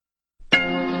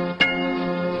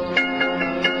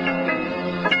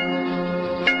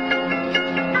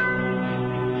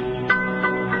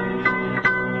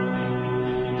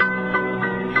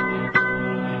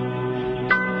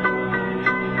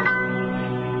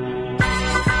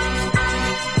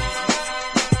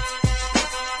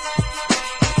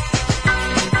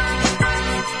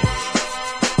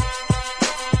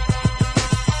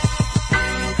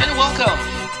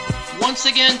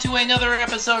again to another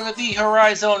episode of the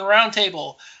Horizon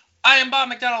Roundtable. I am Bob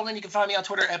McDonald, and you can find me on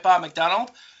Twitter at Bob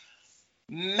McDonald.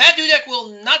 Matt Dudek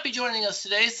will not be joining us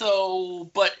today,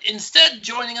 but instead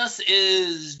joining us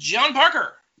is John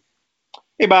Parker.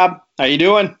 Hey, Bob. How you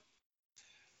doing?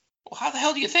 Well, how the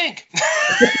hell do you think?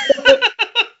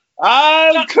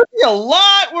 Could be a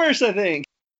lot worse, I think.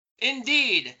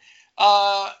 Indeed.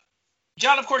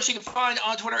 John, of course, you can find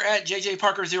on Twitter at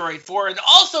JJParker084. And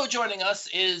also joining us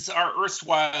is our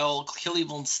erstwhile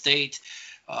Cleveland State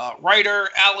writer,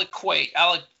 Alec Quate.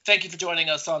 Alec, thank you for joining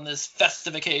us on this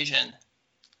festive occasion.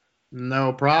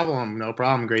 No problem.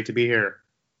 Great to be here.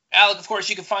 Alec, of course,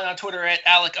 you can find on Twitter at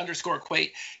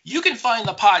Alec_Quate. You can find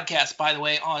the podcast, by the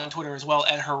way, on Twitter as well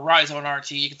at Horizon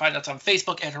RT. You can find us on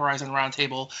Facebook at Horizon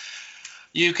Roundtable.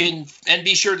 You can, and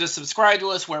be sure to subscribe to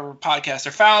us wherever podcasts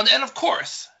are found. And, of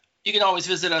course, you can always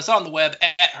visit us on the web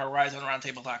at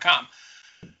horizonroundtable.com.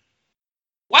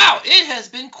 Wow, it has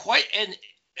been quite a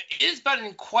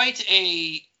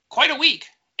week.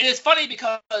 And it's funny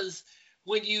because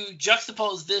when you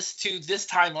juxtapose this to this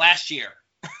time last year,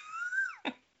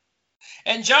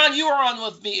 and John, you were on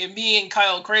with me and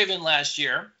Kyle Craven last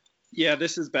year. Yeah,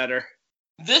 this is better.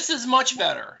 This is much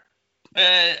better.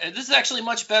 This is actually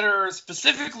much better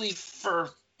specifically for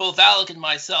both Alec and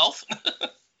myself.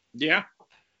 Yeah.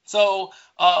 So,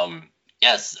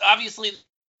 yes, obviously,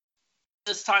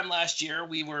 this time last year,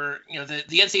 we were,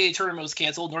 the NCAA tournament was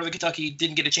canceled. Northern Kentucky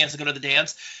didn't get a chance to go to the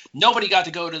dance. Nobody got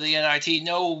to go to the NIT.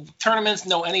 No tournaments,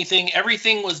 no anything.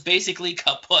 Everything was basically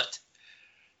kaput.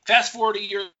 Fast forward a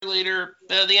year later,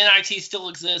 the NIT still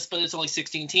exists, but it's only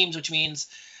 16 teams, which means,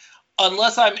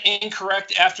 unless I'm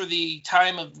incorrect, after the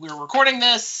time of we're recording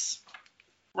this,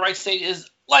 Wright State is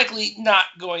likely not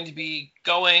going to be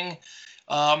going.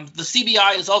 The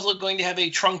CBI is also going to have a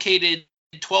truncated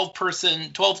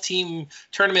 12-team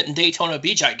tournament in Daytona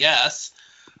Beach, I guess.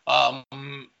 And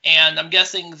I'm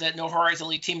guessing that no Horizon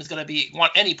League team is going to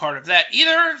want any part of that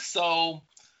either. So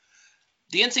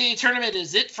the NCAA tournament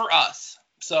is it for us.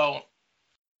 So,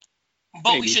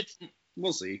 but Maybe.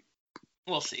 We'll see.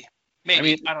 We'll see.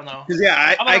 Maybe. I don't know. Because,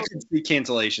 yeah, I could see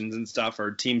cancellations and stuff,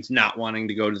 or teams not wanting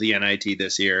to go to the NIT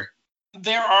this year.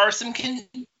 There are some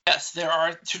yes, there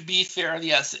are, to be fair,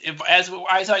 yes. As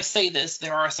I say this,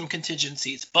 there are some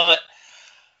contingencies. But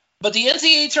the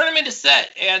NCAA tournament is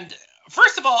set. And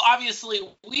first of all, obviously,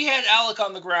 we had Alec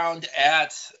on the ground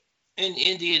in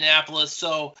Indianapolis.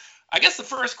 So I guess the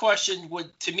first question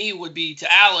would be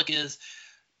to Alec is,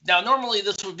 now, normally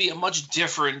this would be a much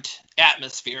different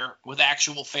atmosphere with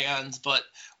actual fans, but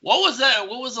what was that?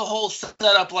 What was the whole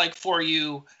setup like for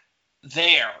you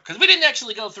there? Because we didn't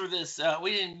actually go through this.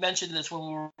 We didn't mention this when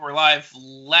we were live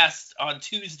last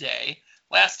Tuesday,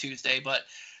 but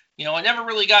I never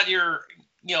really got your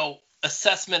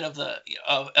assessment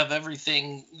of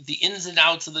everything, the ins and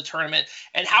outs of the tournament,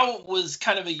 and how it was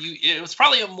it was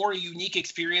probably a more unique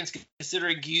experience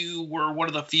considering you were one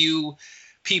of the few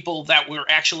people that were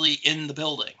actually in the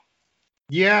building.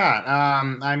 Yeah,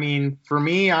 I mean, for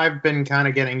me, I've been kind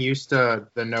of getting used to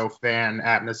the no fan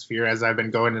atmosphere as I've been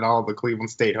going to all the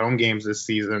Cleveland State home games this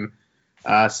season.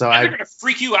 They're gonna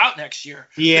freak you out next year.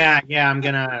 Yeah, I'm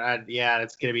gonna.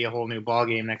 It's gonna be a whole new ball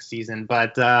game next season.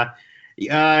 But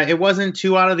it wasn't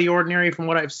too out of the ordinary from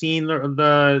what I've seen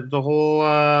the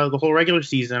whole regular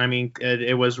season. I mean,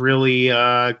 it was really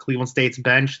Cleveland State's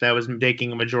bench that was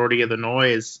making a majority of the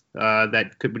noise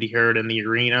that could be heard in the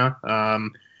arena.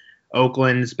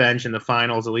 Oakland's bench in the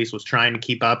finals at least was trying to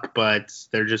keep up, but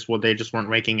they just weren't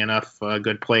making enough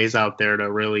good plays out there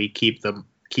to really keep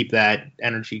that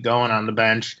energy going on the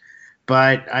bench.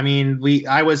 But I mean,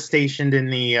 I was stationed in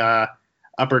the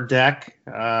upper deck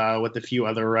with a few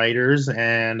other writers,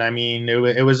 and I mean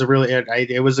it was a good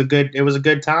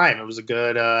time. It was a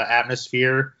good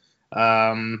atmosphere.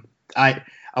 I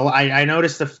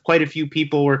noticed quite a few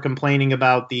people were complaining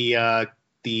about the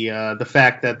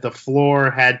fact that the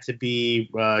floor had to be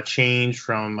changed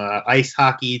from ice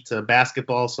hockey to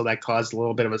basketball, so that caused a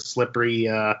little bit of a slippery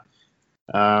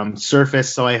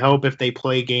surface. So I hope if they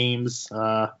play games.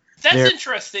 That's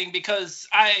interesting because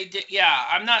I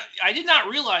did not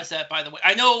realize that, by the way.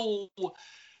 I know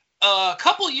a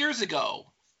couple years ago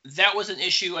that was an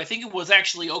issue. I think it was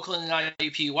actually Oakland and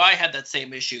IUPUI had that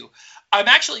same issue. I'm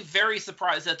actually very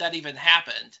surprised that even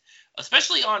happened,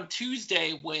 especially on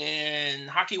Tuesday when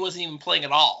hockey wasn't even playing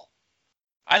at all.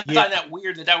 I find that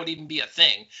weird that would even be a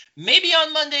thing. Maybe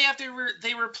on Monday after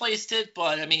they replaced it,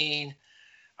 but I mean,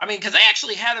 because I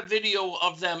actually had a video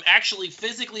of them actually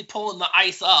physically pulling the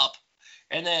ice up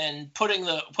and then putting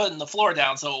the floor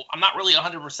down. So I'm not really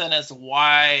 100% as to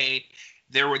why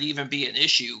there would even be an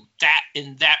issue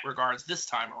in that regards this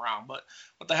time around. But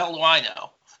what the hell do I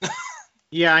know?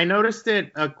 Yeah, I noticed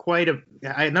it having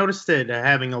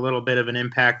a little bit of an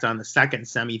impact on the second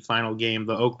semifinal game,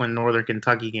 the Oakland Northern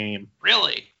Kentucky game.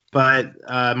 Really? But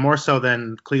more so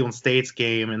than Cleveland State's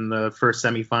game in the first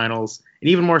semifinals, and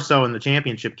even more so in the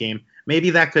championship game.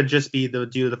 Maybe that could just be due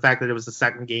to the fact that it was the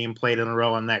second game played in a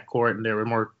row on that court, and there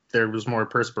was more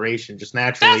perspiration just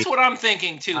naturally. That's what I'm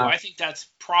thinking too. I think that's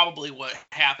probably what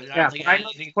happened. I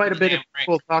know quite a bit of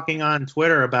people talking on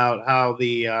Twitter about how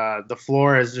the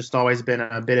floor has just always been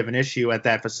a bit of an issue at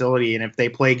that facility, and if they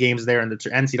play games there in the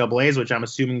NCAA's, which I'm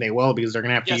assuming they will, because they're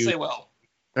going to have to they will.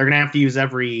 They're going to have to use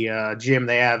every gym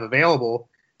they have available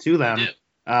to them.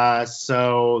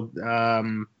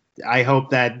 I hope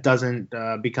that doesn't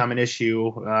become an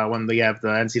issue when they have the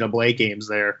NCAA games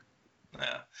there.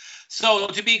 Yeah. So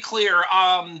to be clear,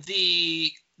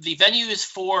 the venues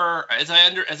for, as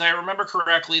I remember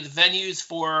correctly, the venues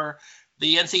for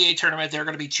the NCAA tournament, there are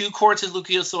going to be 2 courts at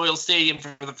Lucas Oil Stadium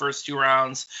for the first 2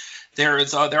 rounds. They're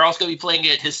also going to be playing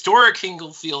at historic Hinkle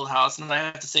Fieldhouse, and I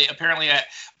have to say,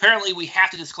 apparently we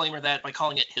have to disclaimer that by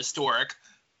calling it historic.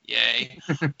 Yay.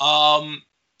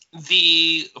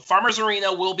 The Farmers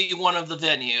Arena will be one of the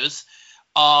venues,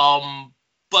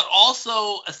 but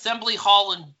also Assembly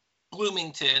Hall in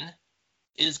Bloomington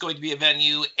is going to be a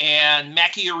venue, and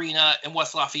Mackey Arena in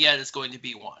West Lafayette is going to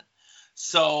be one.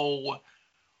 So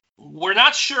we're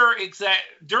not sure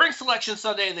during Selection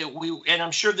Sunday and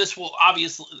I'm sure this will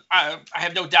obviously, I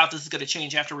have no doubt this is going to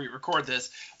change after we record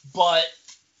this, but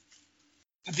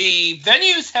the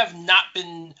venues have not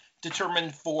been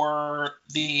determined for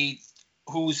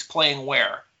who's playing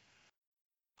where.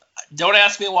 Don't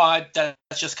ask me why.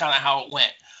 That's just kind of how it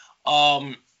went.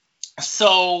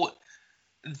 So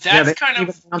that's kind of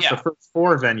the first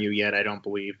 4 venue yet, I don't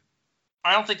believe.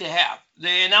 I don't think they have.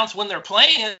 They announced when they're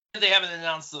playing it. They haven't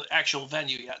announced the actual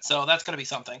venue yet, so that's going to be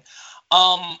something.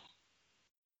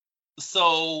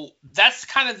 So that's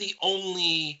kind of the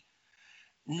only.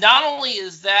 Not only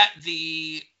is that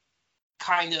the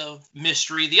kind of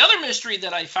mystery, the other mystery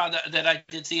that I found out, that I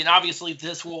did see, and obviously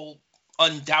this will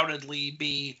undoubtedly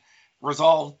be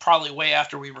resolved probably way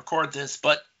after we record this,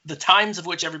 but the times of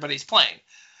which everybody's playing.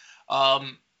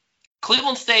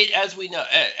 Cleveland State, as we know,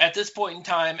 at this point in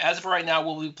time, as of right now,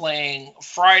 will be playing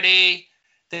Friday.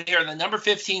 They are the number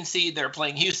 15 seed. They're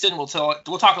playing Houston. We'll talk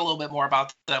a little bit more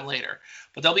about them later.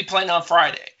 But they'll be playing on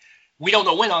Friday. We don't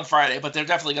know when on Friday, but they're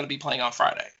definitely going to be playing on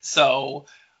Friday. So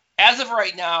as of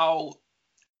right now,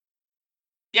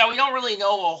 we don't really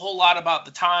know a whole lot about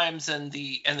the times and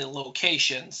the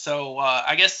location. So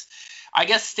I guess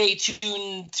stay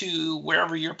tuned to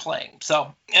wherever you're playing.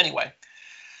 So anyway,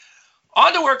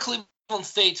 on to where Cleveland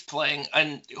State's playing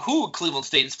and who Cleveland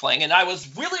State is playing. And I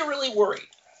was really, really worried,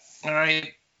 all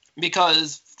right,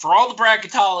 because for all the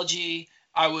bracketology,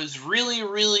 I was really,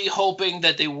 really hoping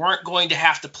that they weren't going to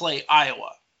have to play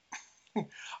Iowa.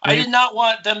 I did not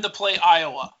want them to play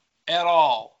Iowa at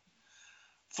all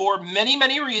for many,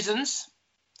 many reasons.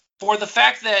 For the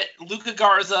fact that Luka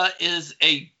Garza is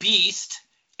a beast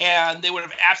and they would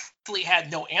have absolutely had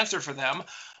no answer for them.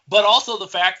 But also the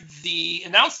fact the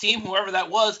announced team, whoever that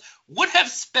was, would have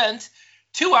spent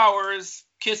 2 hours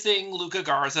kissing Luka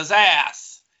Garza's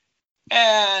ass.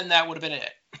 And that would have been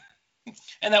it.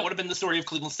 And that would have been the story of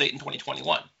Cleveland State in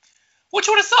 2021, which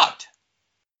would have sucked.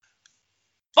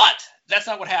 But that's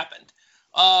not what happened.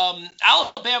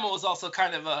 Alabama was also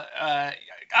kind of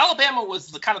Alabama was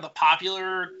the kind of the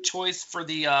popular choice for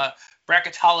the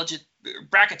bracketology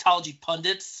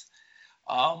pundits.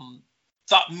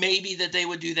 Thought maybe that they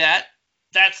would do that.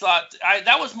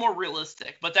 That was more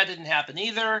realistic, but that didn't happen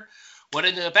either. What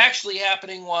ended up actually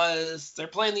happening was they're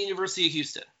playing the University of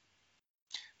Houston.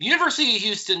 The University of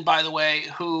Houston, by the way,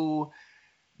 who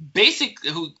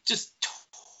just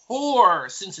tore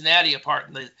Cincinnati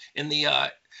apart in the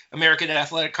American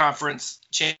Athletic Conference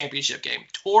championship game.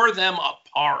 Tore them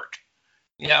apart.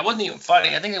 Yeah, it wasn't even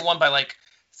funny. I think they won by like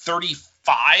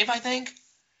 35, I think.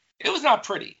 It was not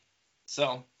pretty.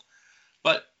 So,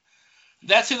 but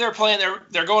that's who they're playing.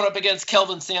 They're going up against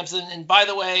Kelvin Sampson. And by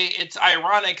the way, it's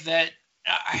ironic that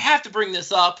I have to bring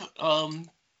this up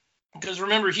because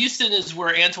remember, Houston is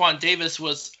where Antoine Davis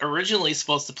was originally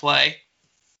supposed to play.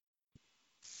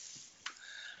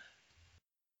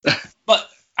 But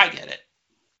I get it.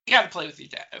 You got to play with your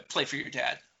dad. Play for your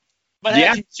dad. But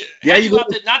had you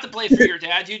opted not to play for your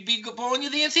dad, you'd be going to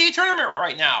the NCAA tournament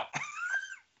right now.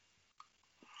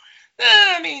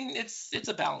 I mean, it's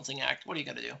a balancing act. What are you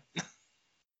going to do?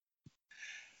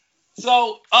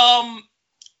 So,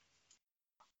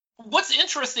 what's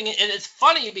interesting, and it's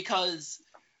funny because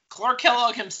Clark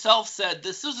Kellogg himself said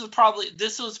this was probably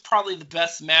the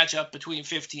best matchup between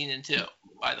 15 and 2,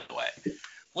 by the way,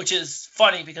 which is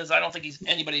funny because I don't think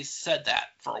anybody's said that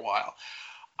for a while.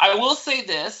 I will say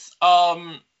this.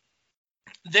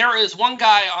 There is one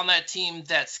guy on that team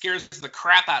that scares the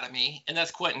crap out of me, and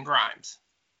that's Quentin Grimes.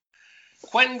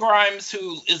 Quentin Grimes,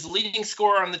 who is the leading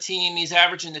scorer on the team, he's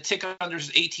averaging a tick under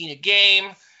 18 a game.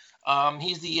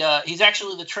 He's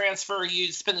actually the transfer.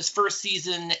 He spent his first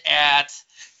season at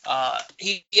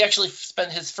he actually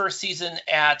spent his first season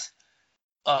at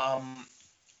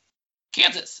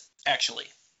Kansas, actually.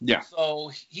 Yeah.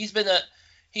 So he's been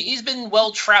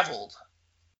well traveled,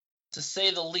 to say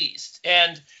the least.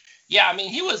 And yeah, I mean,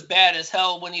 he was bad as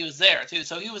hell when he was there too.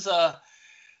 So he was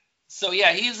he's he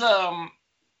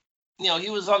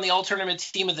was on the all tournament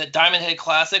team of the Diamond Head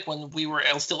Classic when we were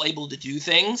still able to do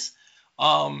things.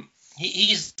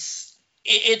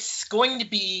 It's going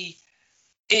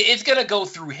to go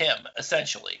through him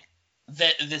essentially,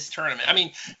 this tournament. I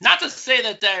mean, not to say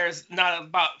that there's not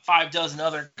about 6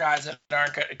 other guys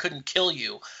that couldn't kill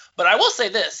you, but I will say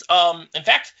this. In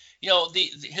fact,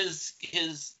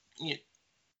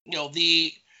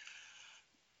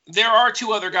 there are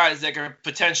 2 other guys that could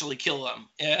potentially kill him.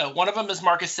 One of them is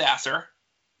Marcus Sasser,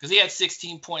 because he had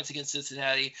 16 points against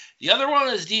Cincinnati. The other one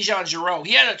is Dijon Giroux.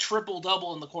 He had a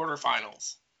triple-double in the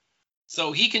quarterfinals.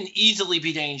 So he can easily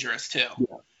be dangerous, too.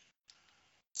 Yeah.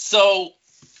 So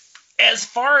as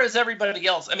far as everybody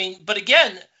else, I mean, but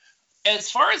again,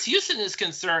 as far as Houston is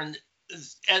concerned,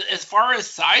 as far as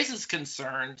size is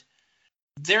concerned,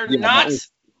 they're not an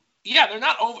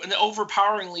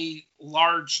overpoweringly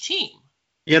large team.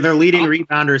 Yeah, their leading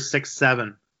rebounder is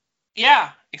 6'7". Yeah,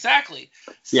 exactly.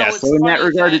 So in that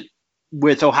regard,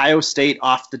 with Ohio State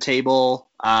off the table,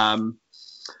 I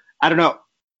don't know.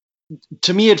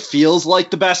 To me, it feels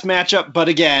like the best matchup, but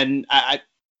again,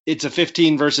 it's a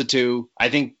 15 versus 2. I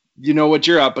think you know what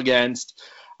you're up against.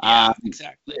 Yeah,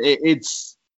 exactly.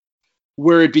 It's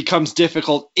where it becomes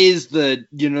difficult is the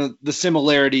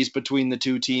similarities between the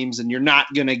 2 teams, and you're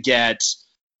not going to get,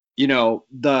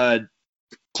 the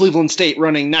Cleveland State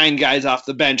running 9 guys off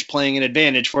the bench playing an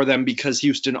advantage for them because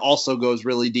Houston also goes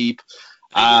really deep.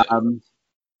 I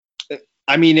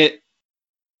mean,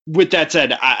 with that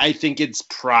said, I think it's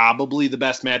probably the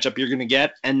best matchup you're going to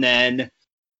get. And then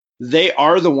they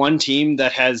are the one team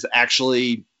that has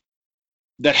a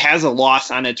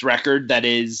loss on its record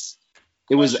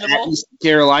it was at East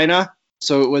Carolina.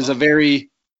 So it was a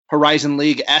very Horizon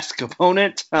League-esque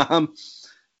opponent.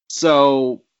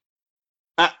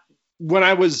 When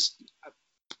I was,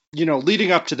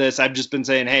 leading up to this, I've just been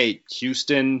saying, hey,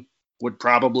 Houston would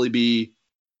probably be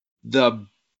They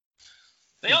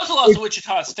also lost to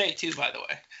Wichita State, too, by the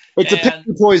way. It's a pick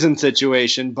the poison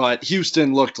situation, but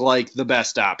Houston looked like the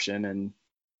best option and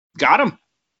got him.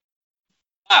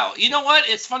 Wow, you know what?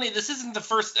 It's funny. This isn't the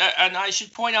first, and I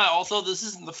should point out also, this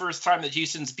isn't the first time that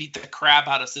Houston's beat the crap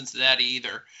out of Cincinnati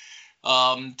either.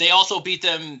 They also beat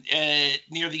them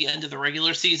near the end of the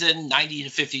regular season,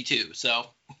 90-52. So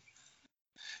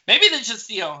maybe they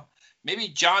just, maybe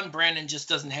John Brandon just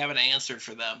doesn't have an answer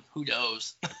for them. Who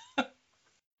knows?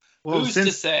 Well, who's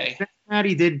to say?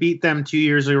 Cincinnati did beat them 2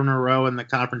 years in a row in the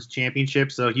conference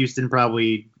championship, so Houston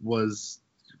probably was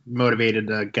motivated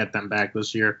to get them back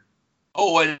this year.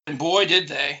 Oh, and boy, did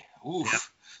they.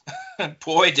 Oof. Yeah.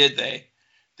 Boy, did they.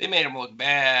 They made them look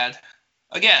bad.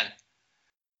 Again.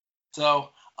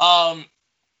 So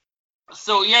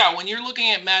yeah, when you're looking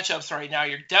at matchups right now,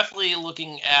 you're definitely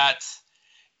looking at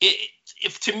it.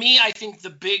 If to me, I think the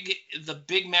big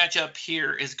matchup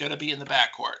here is going to be in the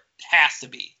backcourt. It has to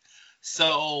be.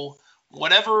 So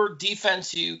whatever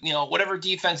defense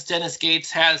Dennis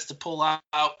Gates has to pull out,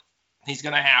 he's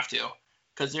going to have to,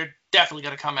 because they're definitely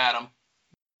going to come at him,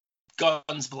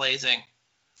 guns blazing.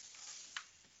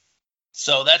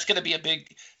 So that's going to be a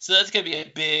big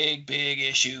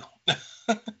issue.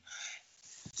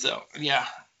 So yeah,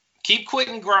 keep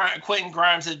Quentin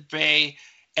Grimes at bay,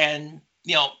 and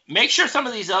make sure some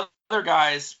of these other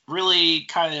guys really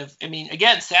kind of. I mean,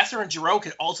 again, Sasser and Giroux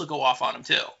could also go off on him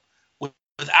too,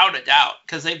 without a doubt,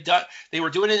 because they were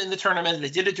doing it in the tournament. They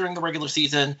did it during the regular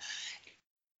season.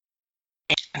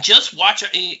 And just watch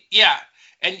it. Yeah.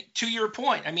 And to your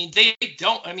point, I mean,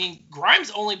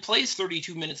 Grimes only plays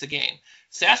 32 minutes a game.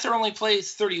 Sasser only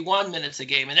plays 31 minutes a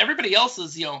game, and everybody else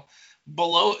is,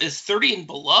 below is 30 and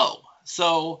below.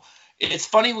 So it's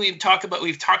funny we've talked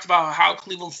about how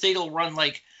Cleveland State will run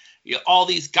all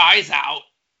these guys out,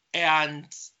 and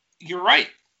you're right,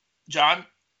 John.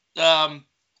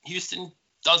 Houston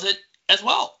does it as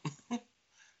well,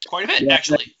 quite a bit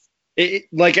actually.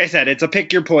 Like I said, it's a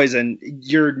pick your poison.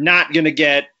 You're not going to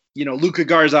get Luka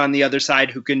Garza on the other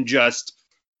side who can just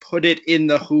put it in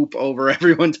the hoop over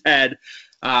everyone's head.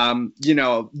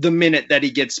 The minute that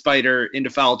he gets Spider into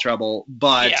foul trouble.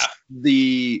 But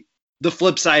the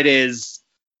flip side is,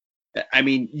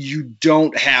 you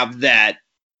don't have that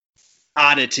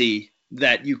oddity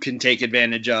that you can take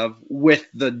advantage of with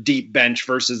the deep bench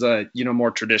versus a,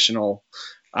 more traditional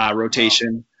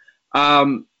rotation.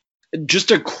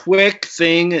 Just a quick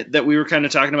thing that we were kind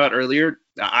of talking about earlier.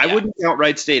 I wouldn't count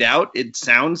Wright State out. It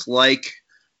sounds like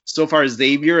so far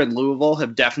Xavier and Louisville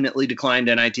have definitely declined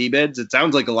NIT bids. It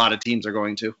sounds like a lot of teams are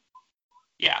going to.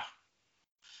 Yeah.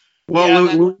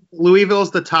 Well,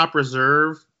 Louisville's the top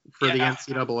reserve for the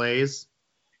NCAAs.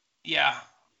 Yeah.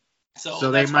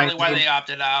 So that's probably why they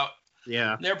opted out.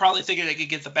 Yeah. They're probably thinking they could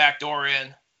get the back door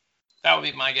in. That would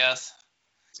be my guess.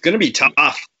 It's going to be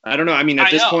tough. I don't know.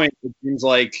 At this point, it seems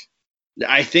like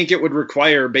I think it would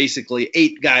require basically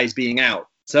 8 guys being out.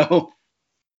 So,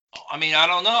 I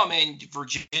don't know.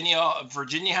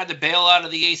 Virginia had to bail out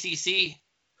of the ACC.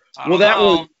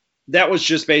 That was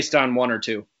just based on 1 or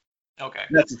 2. Okay.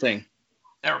 That's the thing.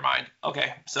 Never mind.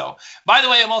 Okay. So, by the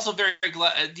way, I'm also very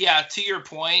glad. Yeah, to your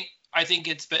point, I think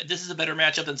this is a better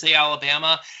matchup than, say,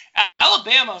 Alabama.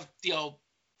 Alabama,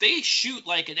 they shoot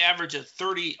like an average of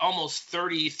 30, almost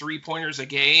 30 3-pointers a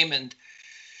game, and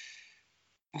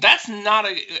that's not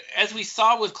as we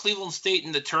saw with Cleveland State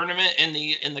in the tournament,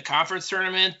 in the conference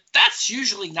tournament, that's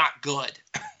usually not good.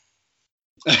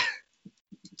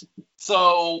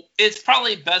 So it's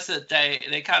probably best that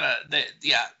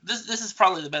this is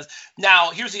probably the best.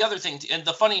 Now, here's the other thing, and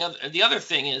the other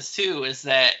thing is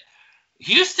that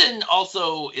Houston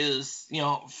also is,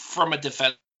 from a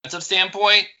defensive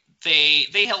standpoint, they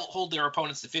hold their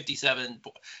opponents to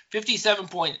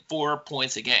 57.4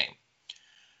 points a game.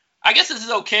 I guess this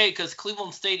is okay because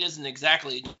Cleveland State isn't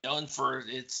exactly known for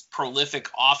its prolific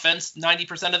offense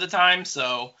 90% of the time.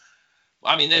 So,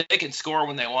 they can score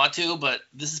when they want to, but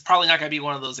this is probably not going to be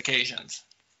one of those occasions.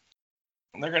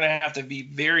 They're going to have to be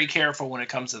very careful when it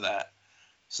comes to that.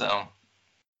 I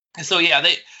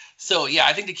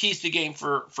think the keys to the game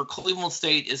for Cleveland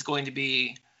State is going to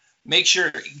be make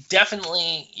sure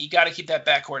definitely you got to keep that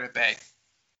backcourt at bay.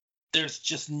 There's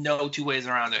just no 2 ways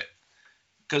around it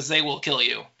because they will kill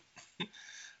you.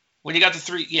 When you got the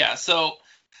 3, yeah. So,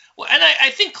 and I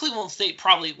think Cleveland State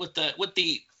probably with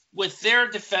their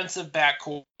defensive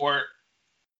backcourt,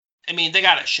 they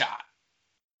got a shot.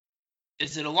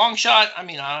 Is it a long shot? I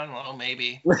don't know,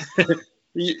 maybe.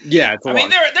 Yeah, it's a long.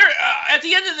 They're at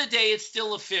the end of the day, it's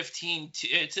still a 15.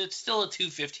 It's still a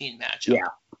 2-15 matchup. Yeah.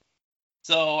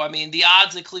 So the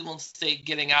odds of Cleveland State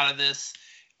getting out of this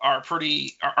are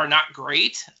not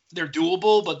great. They're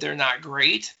doable, but they're not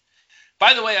great.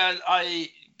 By the way,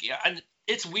 and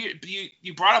it's weird.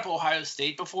 You brought up Ohio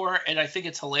State before, and I think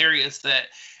it's hilarious that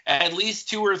at least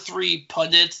 2 or 3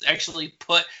 pundits actually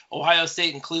put Ohio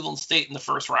State and Cleveland State in the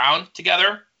first round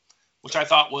together, which I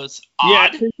thought was odd. Yeah, I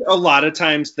think a lot of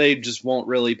times they just won't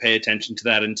really pay attention to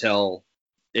that until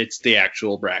it's the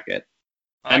actual bracket.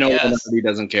 I know he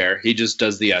doesn't care. He just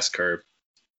does the S curve.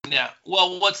 Yeah.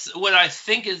 Well, what I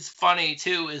think is funny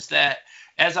too is that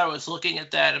as I was looking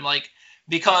at that, I'm like,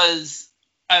 because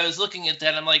I was looking at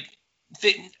that, I'm like,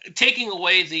 taking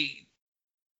away the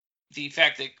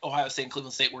fact that Ohio State and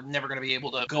Cleveland State were never going to be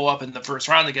able to go up in the first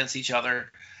round against each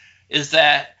other, is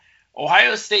that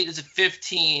Ohio State is at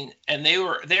 15, and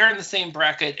they're in the same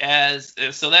bracket as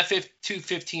so that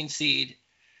 2-15 seed.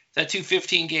 That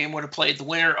 2-15 game would have played the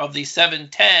winner of the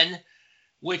 7-10,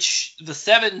 which the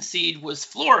 7 seed was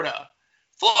Florida.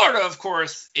 Florida, of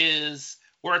course, is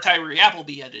where Tyree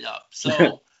Appleby ended up.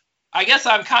 So I guess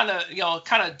I'm kind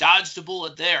of dodged a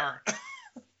bullet there.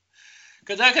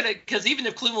 Because even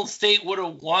if Cleveland State would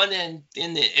have won in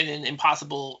an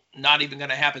impossible, not even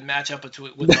going to happen matchup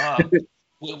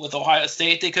with Ohio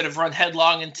State, they could have run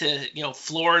headlong into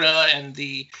Florida and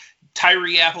the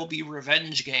Tyree Appleby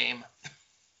revenge game.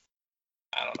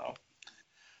 I don't know.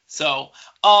 So,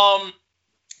 all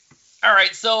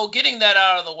right. So getting that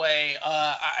out of the way,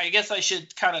 I guess I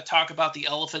should kind of talk about the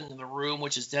elephant in the room,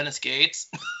 which is Dennis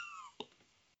Gates.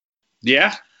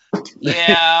 Yeah.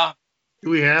 Yeah. Do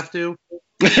we have to?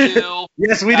 We do.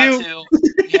 Yes, we do.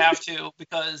 You have to,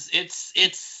 because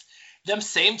it's them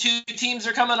same 2 teams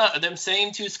are coming up. Them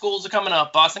same 2 schools are coming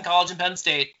up, Boston College and Penn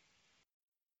State.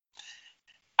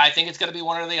 I think it's going to be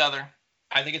one or the other.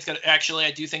 I do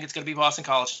think it's going to be Boston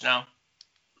College now.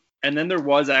 And then there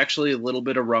was actually a little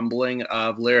bit of rumbling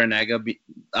of Jim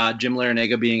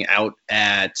Larrañaga being out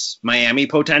at Miami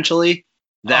potentially.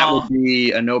 That would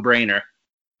be a no-brainer.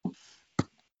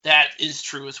 That is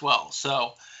true as well.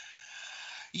 So,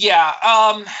 Yeah,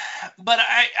 but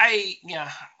I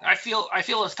feel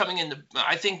it's coming into.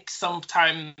 I think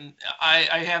sometime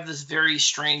I have this very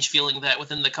strange feeling that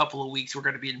within the couple of weeks we're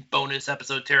going to be in bonus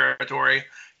episode territory.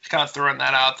 Just kind of throwing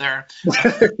that out there.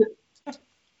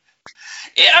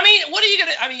 I mean, what are you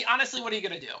gonna? I mean, honestly, what are you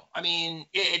gonna do? I mean,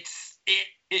 it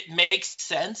makes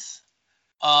sense.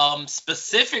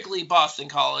 Specifically Boston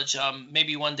College.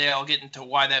 Maybe one day I'll get into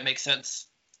why that makes sense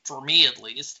for me at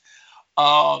least.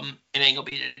 It ain't gonna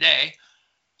be today.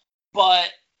 But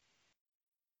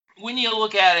when you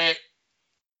look at it,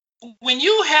 when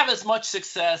you have as much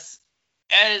success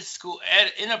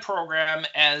in a program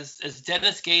as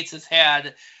Dennis Gates has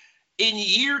had in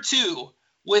year 2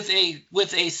 with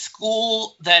a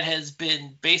school that has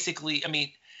been basically, I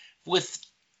mean,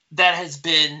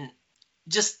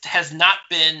 has not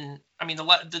been. I mean,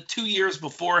 the 2 years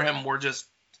before him were just,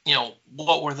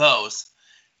 what were those?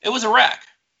 It was a wreck.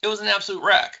 It was an absolute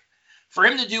wreck. For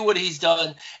him to do what he's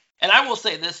done, and I will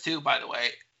say this too, by the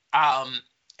way,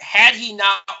 had he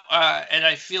not, and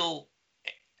I feel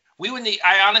we wouldn't.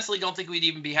 I honestly don't think we'd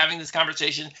even be having this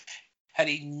conversation had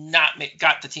he not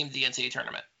got the team to the NCAA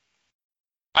tournament.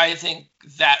 I think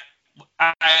that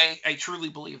I truly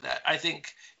believe that. I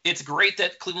think it's great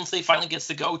that Cleveland State finally gets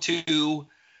to go to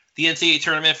the NCAA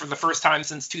tournament for the first time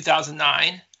since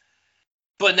 2009,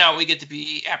 but now we get to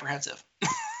be apprehensive.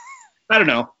 I don't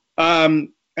know.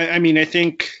 I mean, I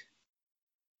think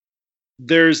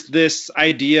there's this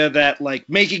idea that like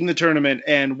making the tournament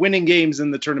and winning games in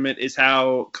the tournament is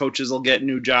how coaches will get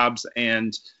new jobs,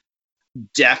 and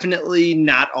definitely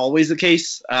not always the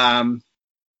case.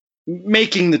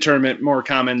 Making the tournament more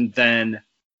common than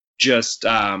just,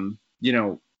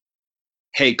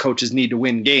 hey, coaches need to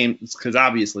win games, because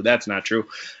obviously that's not true.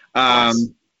 I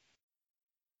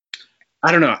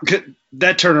don't know.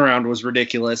 That turnaround was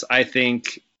ridiculous. I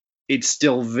think it's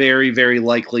still very, very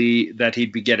likely that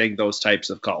he'd be getting those types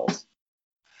of calls.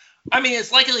 I mean,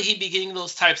 it's likely he'd be getting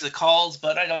those types of calls,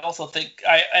 but I also think,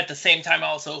 at the same time, I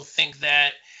also think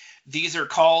that these are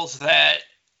calls that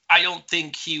I don't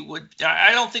think he would.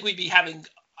 I don't think we'd be having.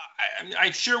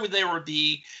 I'm sure there would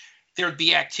be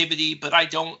activity, but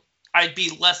I'd be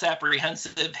less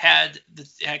apprehensive had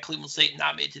Cleveland State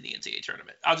not made it to the NCAA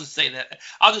tournament. I'll just say that.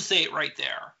 I'll just say it right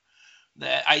there.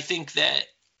 That I think that,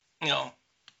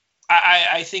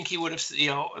 I think he would have,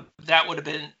 that would have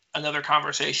been another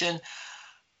conversation.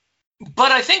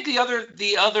 But I think the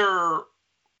other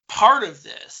part of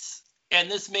this, and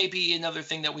this may be another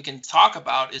thing that we can talk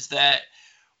about, is that,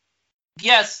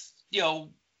 yes,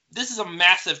 this is a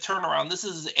massive turnaround. This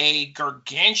is a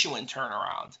gargantuan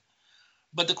turnaround.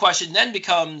 But the question then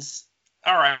becomes,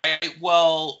 all right,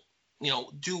 well,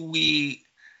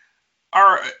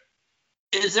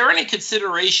 is there any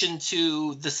consideration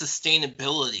to the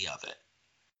sustainability of it?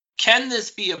 Can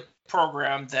this be a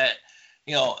program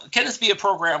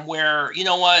where,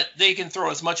 they can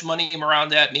throw as much money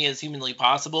around at me as humanly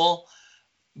possible,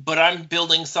 but I'm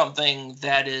building something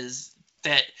that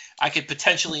I could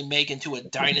potentially make into a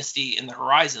dynasty in the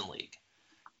Horizon League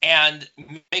and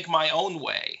make my own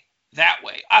way that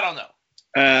way? I don't know.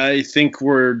 I think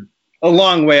we're a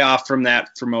long way off from that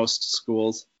for most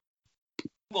schools.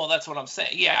 Well, that's what I'm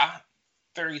saying. Yeah,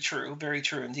 very true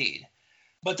indeed.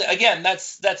 But again,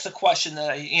 that's a question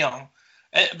that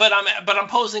but I'm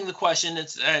posing the question.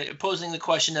 It's posing the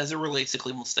question as it relates to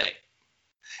Cleveland State,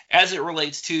 as it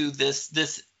relates to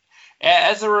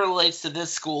as it relates to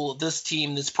this school, this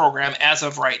team, this program as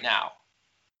of right now,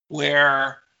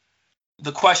 where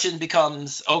the question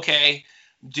becomes, okay,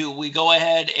 do we go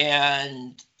ahead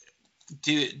and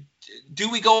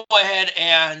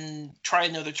try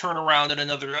another turnaround at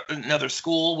another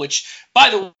school? Which, by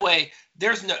the way,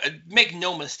 make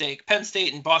no mistake, Penn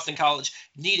State and Boston College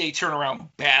need a turnaround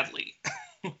badly,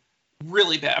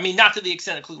 really bad. I mean, not to the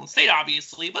extent of Cleveland State,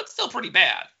 obviously, but still pretty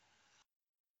bad.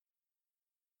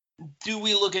 Do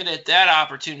we look at that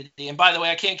opportunity? And by the way,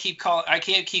 I can't keep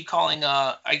calling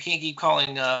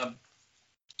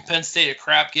Penn State a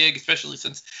crap gig, especially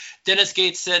since Dennis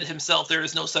Gates said himself there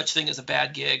is no such thing as a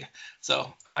bad gig.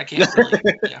 So I can't really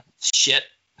shit.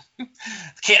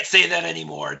 Can't say that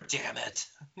anymore. Damn it.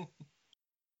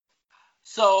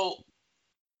 So,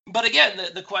 but again,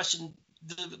 the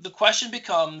question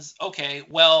becomes, okay,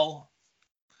 well,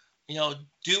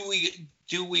 do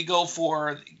we go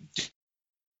for?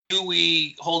 Do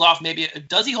we hold off?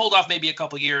 Does he hold off maybe a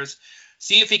couple years?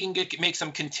 See if he can bring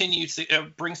some continued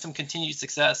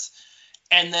success,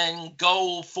 and then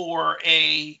go for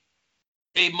a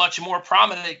much more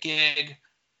prominent gig.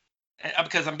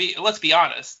 Because let's be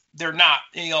honest, they're not.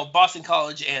 Boston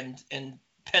College and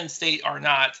Penn State are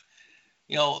not.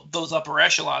 those upper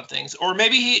echelon things, or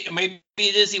maybe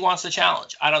it is he wants to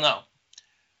challenge. I don't know.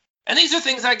 And these are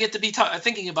things I get to be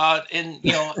thinking about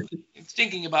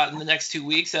thinking about in the next 2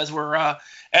 weeks as we're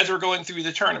going through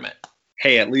the tournament.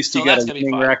 Hey, at least you got a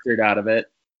winning record out of it.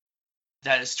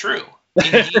 That is true.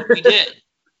 Indeed, we did.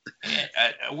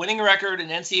 A winning record, an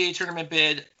NCAA tournament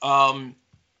bid.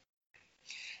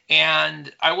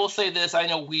 And I will say this: I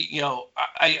know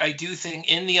I do think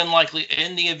in the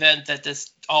event that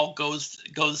this all comes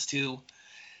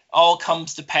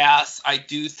to pass, I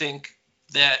do think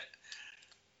that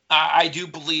I do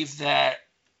believe that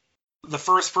the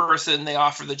first person they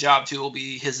offer the job to will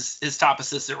be his top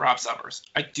assistant, Rob Summers.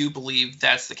 I do believe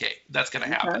that's the case. That's going to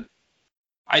happen. Okay.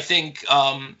 I think,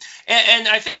 and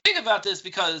I think about this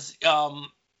because,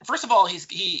 first of all, he's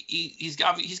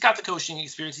got the coaching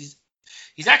experience.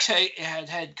 He's actually had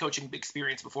head coaching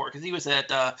experience before because he was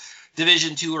at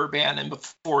Division II Urbana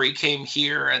before he came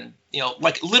here, and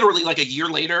literally a year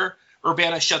later,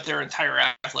 Urbana shut their entire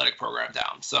athletic program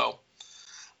down. So,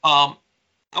 I'm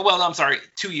sorry,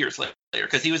 2 years later,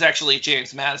 because he was actually at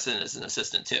James Madison as an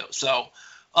assistant too. So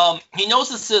he knows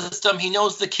the system, he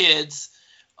knows the kids.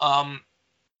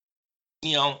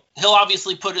 He'll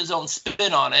obviously put his own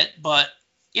spin on it, but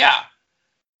yeah,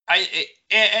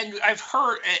 I've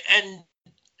heard, and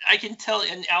I can tell,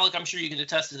 and Alec, I'm sure you can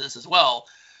attest to this as well.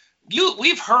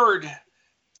 We've heard,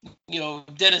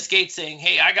 Dennis Gates saying,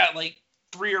 "Hey, I got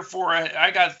 3 or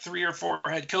 4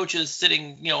 head coaches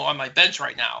sitting, on my bench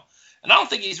right now." And I don't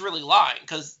think he's really lying,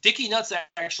 because Dickie Nutt's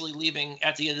actually leaving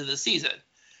at the end of the season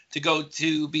he's going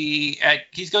to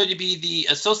be the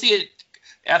associate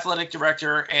athletic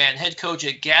director and head coach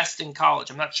at Gaston College.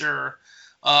 I'm not sure.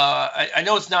 I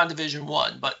know it's non-Division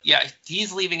I, but yeah,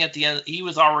 he's leaving at the end. He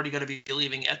was already going to be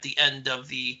leaving at the end of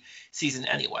the season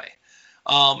anyway.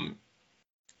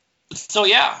 So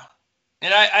yeah,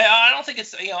 and I don't think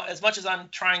it's, as much as I'm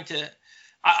trying to,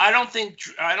 I don't think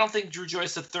Drew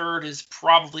Joyce III is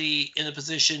probably in a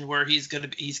position where he's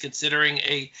considering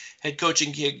a head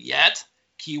coaching gig yet.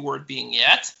 Keyword being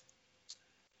yet.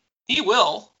 He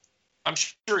will. I'm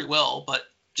sure he will, but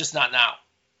just not now.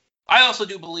 I also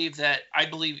do believe that I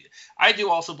do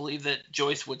also believe that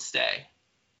Joyce would stay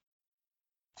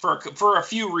for a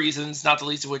few reasons, not the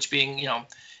least of which being,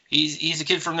 he's a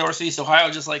kid from Northeast Ohio,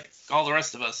 just like all the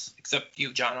rest of us, except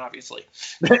you, John, obviously.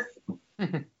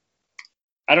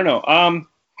 I don't know.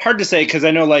 Hard to say, because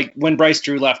I know when Bryce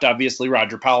Drew left, obviously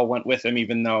Roger Powell went with him,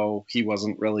 even though he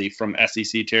wasn't really from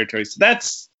SEC territory. So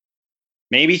that's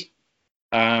maybe.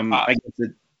 I guess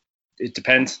it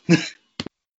depends.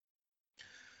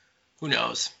 Who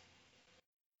knows?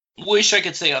 Wish I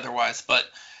could say otherwise, but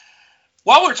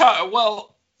while we're talking,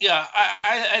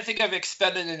 I think I've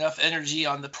expended enough energy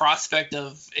on the prospect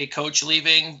of a coach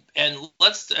leaving, and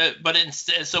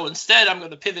instead I'm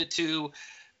going to pivot to,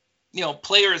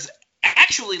 players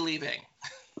actually leaving.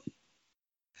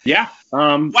 Yeah.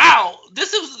 Wow.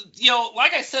 This is,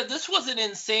 like I said, this was an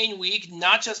insane week,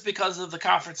 not just because of the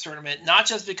conference tournament, not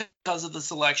just because of the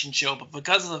selection show, but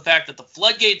because of the fact that the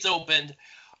floodgates opened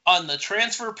on the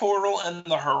transfer portal and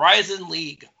the Horizon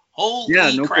League.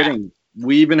 Holy crap. Kidding.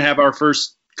 We even have our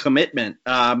first commitment.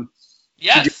 Yes.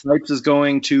 PJ Pipes is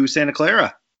going to Santa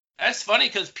Clara. That's funny,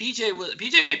 because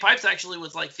PJ Pipes actually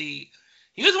was he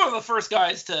was one of the first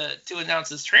guys to announce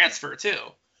his transfer too.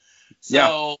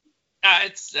 So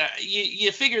it's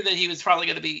you figure that he was probably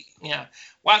going to be,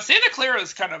 Wow, Santa Clara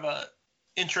is kind of a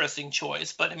interesting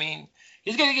choice, but I mean,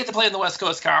 he's going to get to play in the West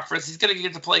Coast Conference. He's going to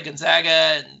get to play Gonzaga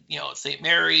and St.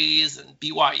 Mary's and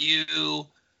BYU.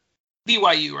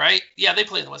 BYU, right? Yeah, they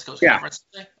play in the West Coast Conference.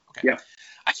 Okay. Yeah.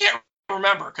 I can't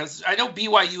remember, because I know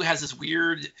BYU has this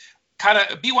weird kind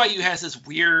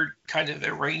of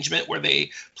arrangement where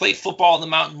they play football in the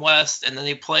Mountain West, and then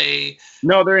they play.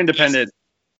 No, they're independent.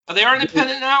 Oh, they are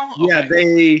independent now? Okay.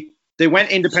 Yeah, they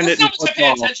went independent in football.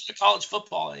 Pay attention to college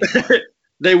football anymore.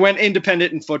 They went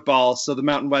independent in football, so the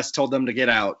Mountain West told them to get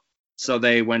out. So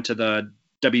they went to the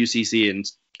WCC and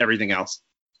everything else.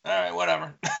 All right,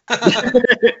 whatever.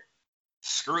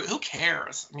 Screw it. Who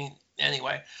cares? I mean,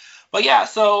 anyway. But yeah,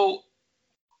 so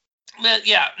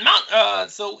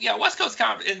West Coast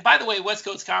Conference. And by the way, West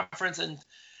Coast Conference, and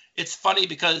it's funny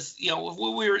because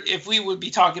if we would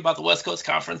be talking about the West Coast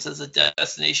Conference as a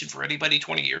destination for anybody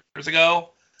 20 years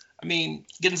ago, I mean,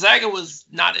 Gonzaga was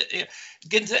not.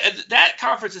 That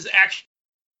conference is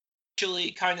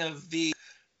actually kind of the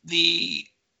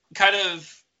kind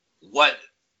of what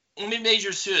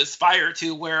mid-majors should aspire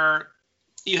to, where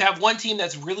you have one team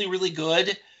that's really, really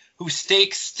good who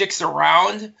sticks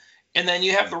around, and then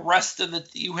you have the rest of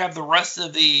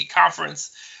the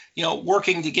conference,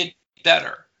 working to get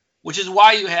better. which is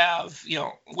why you have,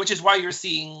 which is why you're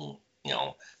seeing,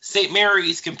 St.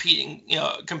 Mary's competing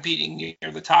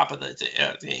near the top of the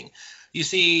thing.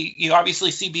 You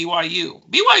obviously see BYU.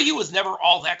 BYU was never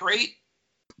all that great,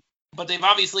 but they've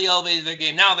obviously elevated their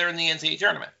game. Now they're in the NCAA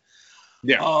tournament.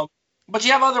 Yeah. But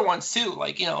you have other ones too,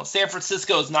 like, San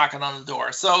Francisco is knocking on the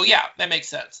door. So yeah, that makes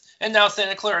sense. And now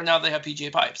Santa Clara, now they have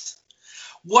PJ Pipes.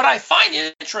 What I find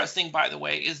interesting, by the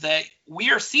way, is that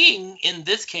we are seeing, in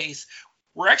this case,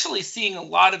 we're actually seeing a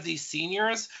lot of these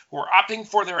seniors who are opting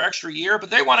for their extra year, but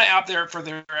they want to opt there for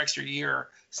their extra year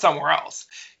somewhere else.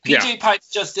 PJ Pipes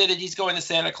just did it. He's going to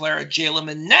Santa Clara. Jalen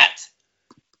Manette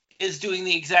is doing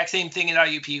the exact same thing at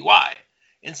IUPUI.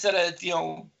 Instead of,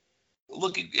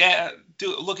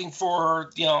 looking for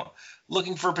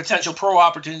potential pro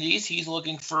opportunities, he's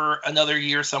looking for another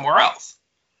year somewhere else.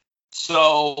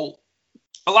 So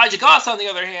Elijah Goss, on the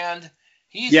other hand,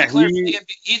 he's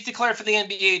declared for the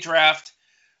NBA draft,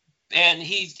 and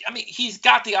he's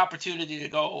got the opportunity to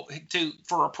go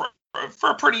for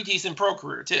a pretty decent pro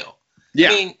career too. Yeah.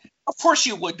 I mean, of course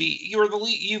you would be. You have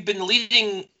been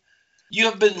leading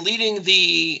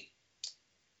the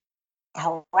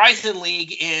Horizon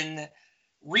League in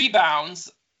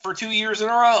rebounds for 2 years in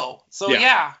a row. So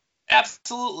yeah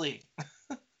absolutely.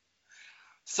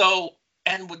 So,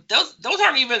 and those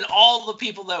aren't even all the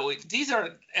people these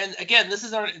aren't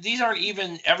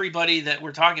even everybody that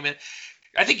we're talking about.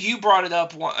 I think you brought it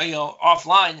up,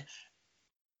 offline,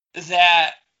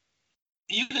 that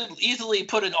you could easily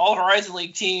put an all Horizon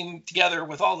League team together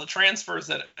with all the transfers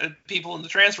that people in the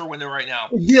transfer window right now.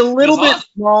 It'd be a little bit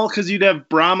small because you'd have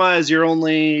Brahma as your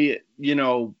only,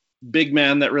 big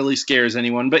man that really scares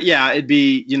anyone. But yeah, it'd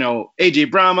be,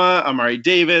 AJ Brahma, Amari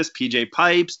Davis, PJ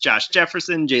Pipes, Josh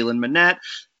Jefferson, Jalen Manette.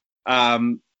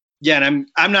 And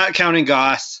I'm not counting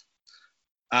Goss.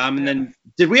 And then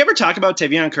did we ever talk about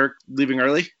Tavion Kirk leaving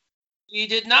early? We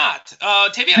did not.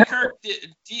 Tavion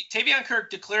Kirk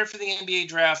declared for the NBA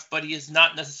draft, but he is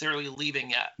not necessarily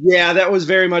leaving yet. Yeah, that was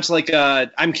very much like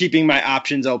I'm keeping my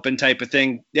options open type of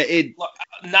thing.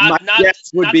 Not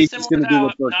would be he's going to do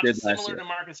what Burke did last year. Similar to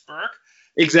Marcus Burke.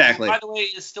 Exactly. Who, by the way,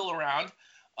 is still around.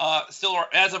 Still,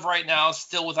 as of right now,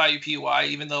 still with IUPUI,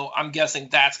 even though I'm guessing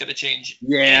that's going to change.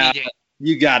 Yeah, any day.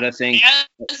 You got to think.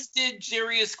 As did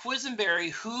Jarius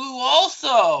Quisenberry, who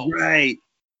also. Right.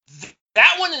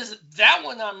 That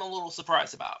one I'm a little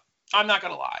surprised about. I'm not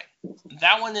gonna lie.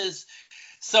 That one is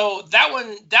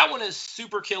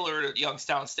super killer at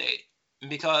Youngstown State,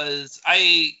 because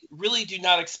I really do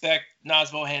not expect Naz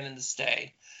Bohannon to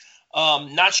stay.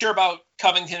 Not sure about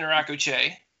Covington or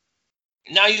Akuche.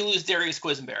 Now you lose Darius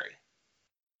Quisenberry.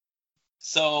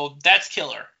 So that's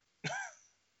killer.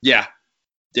 Yeah,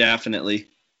 definitely.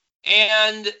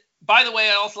 And by the way,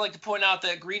 I'd also like to point out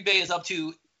that Green Bay is up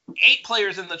to 8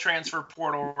 players in the transfer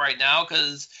portal right now,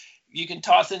 because you can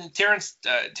toss in Terrence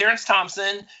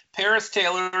Thompson, Paris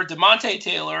Taylor, DeMonte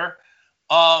Taylor.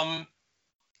 I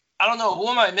don't know. Who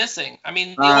am I missing? I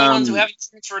mean, the only ones who haven't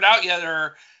transferred out yet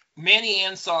are Manny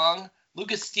Ansong,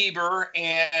 Lucas Stieber,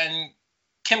 and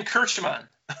Kim Kirchman.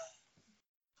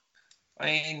 I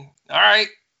mean, all right.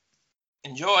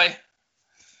 Enjoy.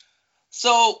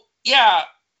 So, yeah.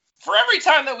 For every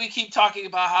time that we keep talking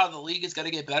about how the league is going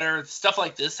to get better, stuff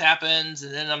like this happens,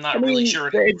 and then I'm not really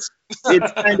sure. It's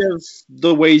kind of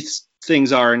the way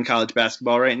things are in college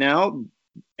basketball right now,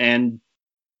 and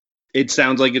it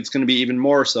sounds like it's going to be even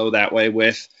more so that way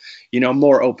with,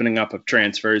 more opening up of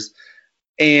transfers.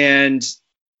 And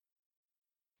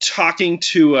talking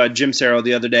to Jim Sarro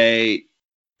the other day,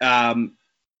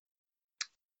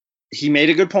 he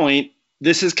made a good point.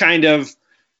 This is kind of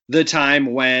the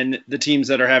time when the teams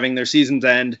that are having their seasons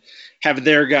end have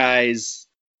their guys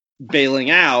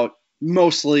bailing out,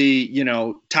 mostly,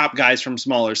 top guys from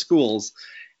smaller schools.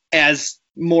 As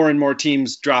more and more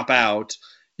teams drop out,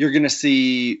 you're going to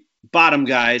see bottom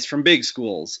guys from big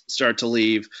schools start to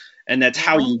leave. And that's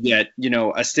how you get,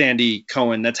 a Sandy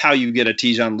Cohen. That's how you get a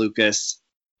Tijon Lucas.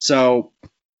 So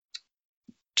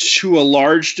to a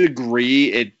large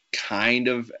degree, it kind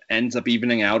of ends up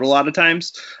evening out a lot of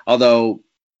times, although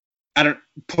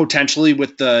potentially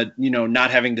with the,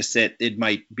 not having to sit, it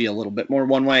might be a little bit more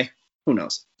one way. Who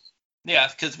knows? Yeah,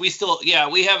 because we still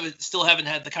haven't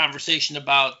had the conversation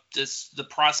about the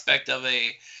prospect of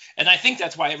and I think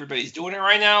that's why everybody's doing it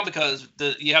right now, because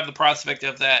you have the prospect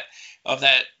of that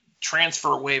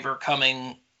transfer waiver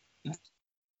coming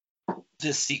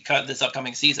this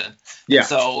upcoming season. Yeah.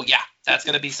 So yeah, that's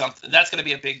going to be something. That's going to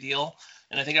be a big deal,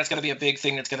 and I think that's going to be a big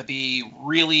thing. That's going to be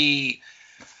really.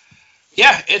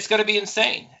 Yeah, it's going to be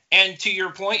insane. And to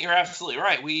your point, you're absolutely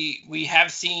right. We have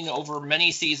seen over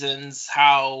many seasons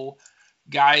how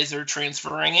guys are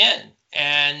transferring in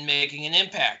and making an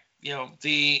impact.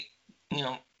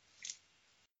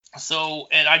 So,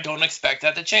 and I don't expect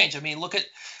that to change. I mean, look at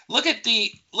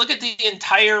the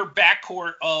entire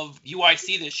backcourt of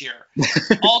UIC this year.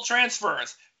 All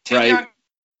transfers. Tavion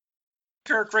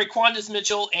Kirk, Raquandis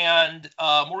Mitchell, and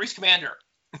Maurice Commander.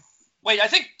 Wait, I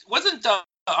think wasn't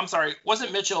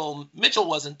Mitchell? Mitchell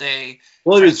wasn't a.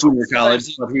 Well, he was junior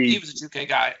college, but he was a JUCO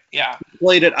guy. Yeah.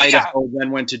 Played at Idaho,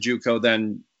 then went to JUCO,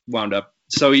 then wound up.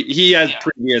 So he has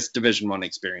previous Division I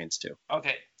experience too.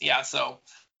 Okay. Yeah. So.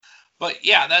 But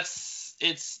yeah, that's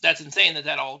insane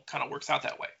that all kind of works out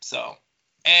that way. So,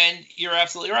 and you're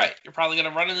absolutely right. You're probably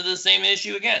going to run into the same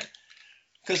issue again,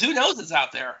 because who knows it's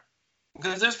out there?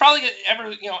 Because there's probably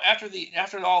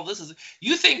after all this is,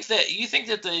 you think that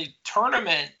the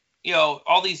tournament,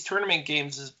 all these tournament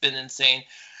games has been insane.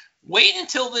 Wait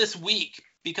until this week,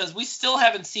 because we still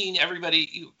haven't seen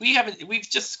everybody. We've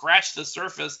just scratched the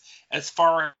surface as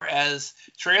far as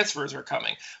transfers are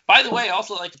coming. By the way, I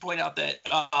also like to point out that,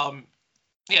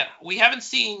 we haven't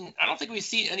seen. I don't think we've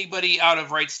seen anybody out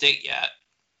of Wright State yet,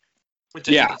 which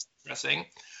I think is interesting.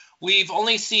 We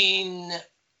only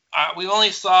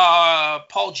saw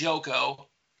Paul Joko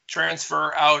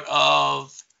transfer out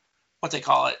of what they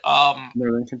call it,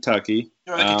 Northern Kentucky.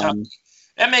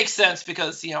 That makes sense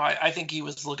because I think he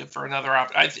was looking for another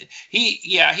option.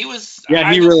 He was. Yeah,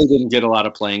 he really didn't get a lot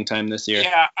of playing time this year.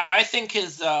 Yeah, I think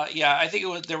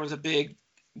there was a big.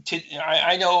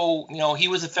 I know he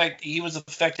was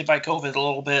affected by COVID a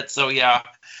little bit, so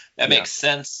that makes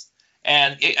sense.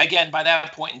 And again, by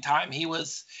that point in time,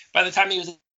 by the time he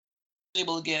was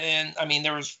able to get in,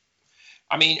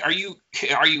 are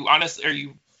you honest? Are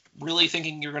you really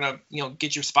thinking you're gonna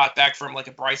get your spot back from like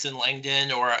a Bryson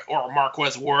Langdon or a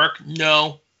Marquez Work?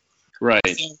 No. Right.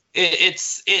 So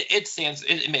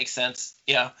it makes sense.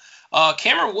 Yeah.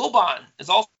 Cameron Wilbon is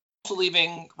also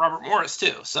leaving Robert Morris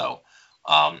too. So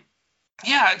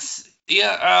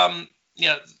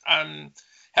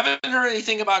haven't heard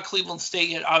anything about Cleveland State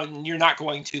yet. You're not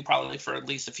going to probably for at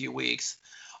least a few weeks.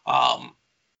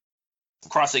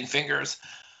 Crossing fingers.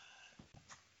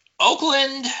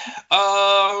 Oakland,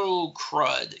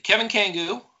 crud. Kevin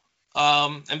Kangu.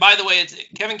 And by the way, it's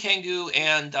Kevin Kangu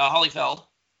and Hollyfeld.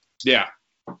 Yeah.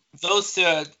 Those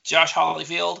to Josh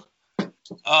Hollyfield.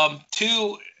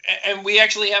 And we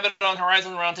actually have it on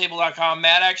HorizonRoundtable.com.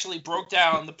 Matt actually broke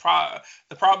down the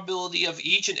probability of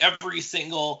each and every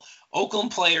single Oakland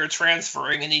player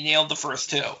transferring, and he nailed the first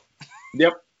two.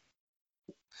 Yep.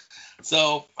 So,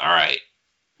 all right.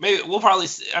 Maybe we'll probably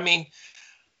see. I'm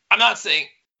not saying.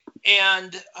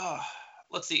 And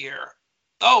let's see here.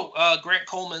 Grant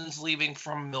Coleman's leaving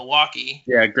from Milwaukee.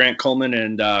 Yeah, Grant Coleman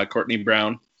and Courtney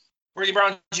Brown. Courtney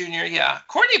Brown Jr. Yeah,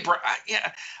 Courtney Brown.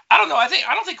 Yeah, I don't know. I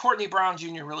don't think Courtney Brown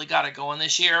Jr. really got it going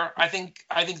this year. I think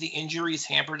the injuries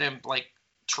hampered him like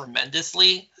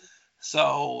tremendously.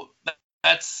 So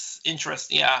that's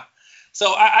interesting. Yeah.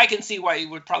 So I can see why you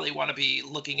would probably want to be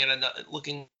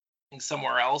looking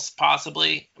somewhere else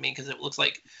possibly. Because it looks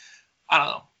like I don't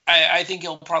know. I think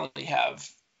he'll probably have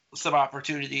some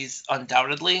opportunities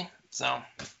undoubtedly. So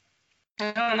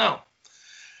I don't know.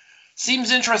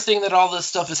 Seems interesting that all this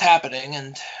stuff is happening,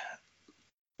 and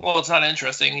well, it's not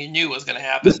interesting. You knew it was going to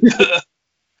happen because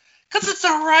it's the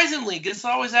Horizon League. This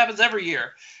always happens every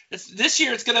year. This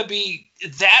year it's going to be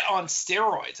that on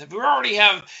steroids. If we already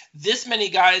have this many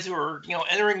guys who are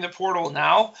entering the portal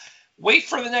now, wait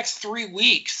for the next 3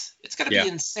 weeks. It's going to be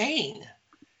insane,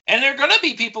 and there are going to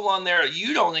be people on there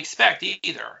you don't expect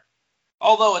either.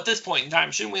 Although at this point in time,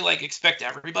 shouldn't we expect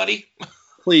everybody?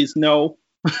 Please no.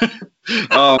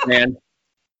 Oh man,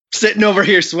 sitting over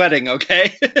here sweating.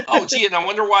 Okay. Oh gee, and I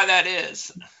wonder why that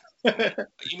is.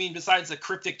 You mean besides the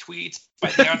cryptic tweets by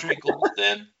DeAndre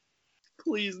Golden?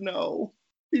 Please no.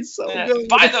 He's so good.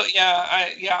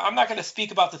 I'm not going to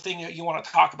speak about the thing that you want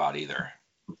to talk about either,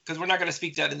 because we're not going to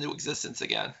speak that into existence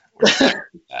again. We're not gonna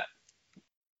do that.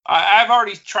 I've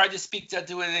already tried to speak that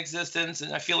to an existence,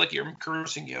 and I feel like you're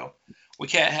cursing you. We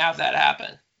can't have that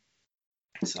happen.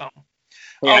 So.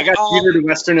 Yeah, I got Jeter to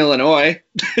Western Illinois.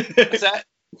 What's that?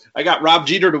 I got Rob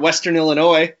Jeter to Western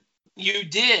Illinois. You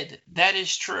did. That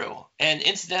is true. And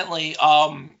incidentally,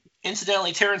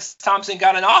 Terrence Thompson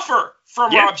got an offer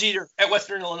from Rob Jeter at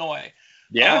Western Illinois.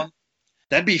 Yeah,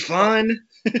 that'd be fun.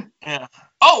 Yeah.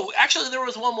 Oh, actually, there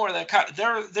was one more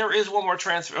there is one more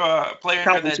transfer player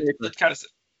that kind of.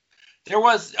 There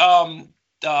was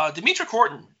Demetra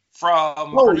Corton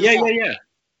from. Oh yeah.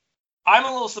 I'm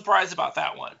a little surprised about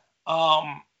that one.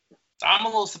 I'm a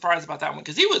little surprised about that one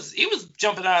because he was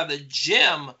jumping out of the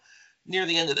gym near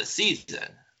the end of the season.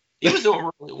 He was doing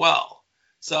really well.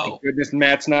 So Thank goodness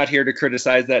Matt's not here to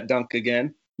criticize that dunk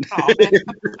again. oh, man,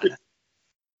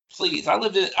 please, I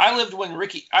lived in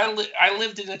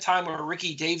a time where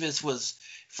Ricky Davis was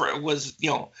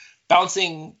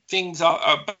bouncing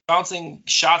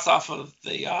shots off of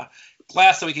the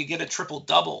glass so he could get a triple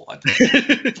double like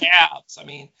the Cavs. I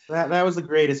mean, that was the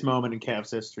greatest moment in Cavs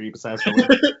history besides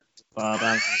the Bob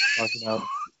I'm talking about.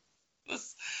 So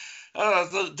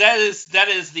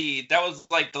that was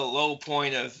like the low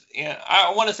point of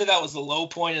I want to say that was the low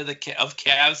point of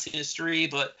Cavs history,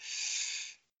 but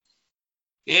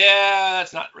yeah,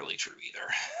 that's not really true either.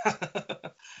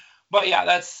 But yeah,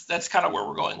 that's kind of where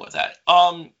we're going with that.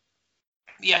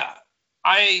 Yeah,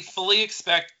 I fully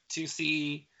expect to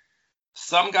see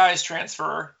some guys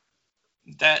transfer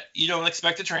that you don't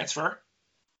expect to transfer.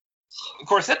 Of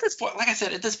course, at this point, like I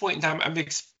said, at this point in time, I'm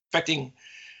expecting.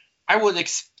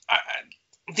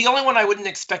 The only one I wouldn't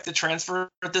expect to transfer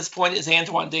at this point is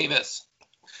Antoine Davis.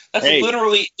 That's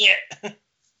literally it.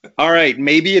 All right,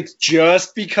 maybe it's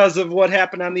just because of what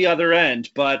happened on the other end,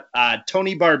 but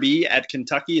Tony Barbee at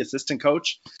Kentucky, assistant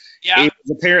coach, is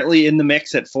apparently in the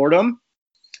mix at Fordham.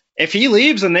 If he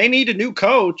leaves and they need a new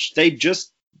coach, they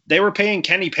were paying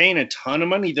Kenny Payne a ton of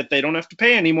money that they don't have to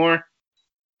pay anymore.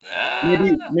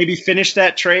 Maybe finish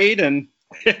that trade and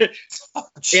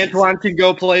Antoine can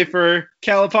go play for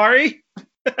Calipari.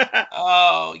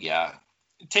 Oh yeah,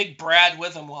 take Brad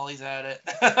with him while he's at it.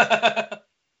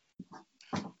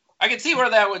 I can see where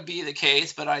that would be the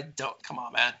case, but I don't. Come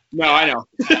on, man. No, yeah. I know.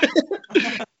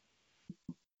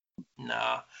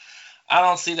 No, I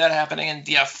don't see that happening. And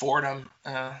yeah, Fordham.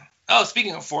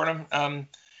 Speaking of Fordham,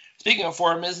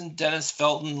 isn't Dennis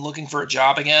Felton looking for a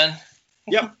job again?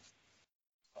 Yep.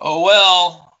 Oh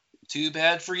well, too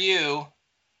bad for you.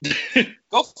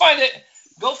 Go find it.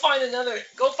 Go find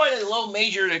a low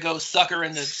major to go sucker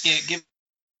into giving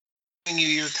you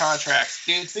your contracts,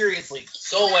 dude. Seriously,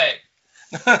 go away.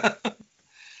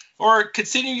 Or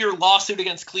continue your lawsuit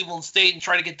against Cleveland State and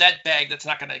try to get that bag that's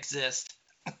not going to exist.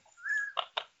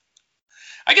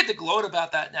 I get to gloat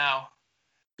about that now.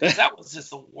 That was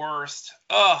just the worst.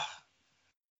 Ugh.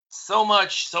 So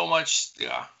much.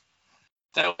 Yeah.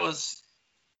 That was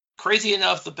crazy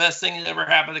enough the best thing that ever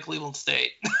happened to Cleveland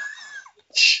State.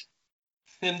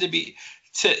 him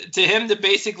to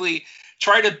basically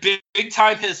try to big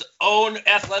time his own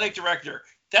athletic director.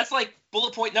 That's like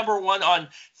bullet point number 1 on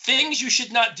things you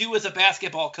should not do as a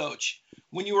basketball coach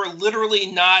when you are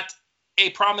literally not a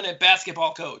prominent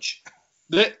basketball coach.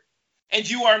 And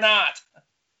you are not.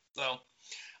 So,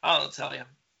 I don't know what to tell you.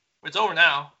 It's over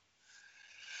now.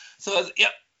 So, yeah.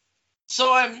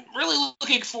 So, I'm really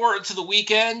looking forward to the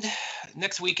weekend,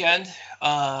 next weekend,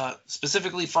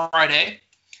 specifically Friday.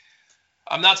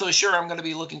 I'm not so sure I'm going to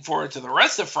be looking forward to the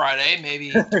rest of Friday,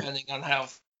 maybe depending on how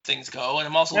things go. And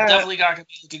I'm also definitely not going to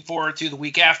be looking forward to the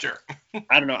week after.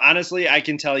 I don't know. Honestly, I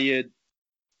can tell you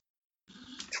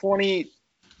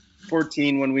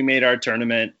 2014 when we made our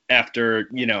tournament after, a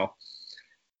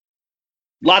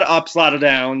lot of ups, a lot of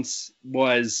downs,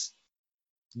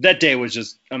 that day was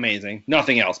just amazing.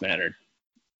 Nothing else mattered.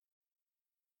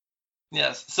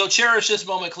 Yes. So cherish this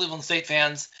moment, Cleveland State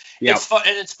fans. Yep. It's fun,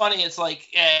 and it's funny. It's like,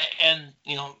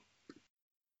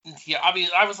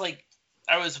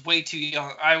 I was way too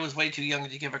young. I was way too young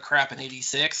to give a crap in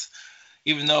 '86,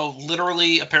 even though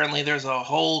literally, apparently, there's a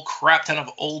whole crap ton of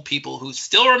old people who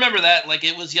still remember that like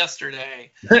it was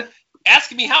yesterday.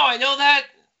 Asking me how I know that?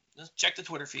 Just check the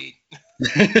Twitter feed.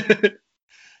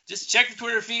 Just check the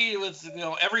Twitter feed with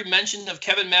every mention of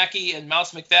Kevin Mackey and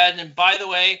Mouse McFadden. And by the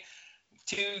way,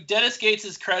 to Dennis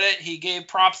Gates' credit, he gave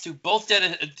props to both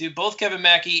Kevin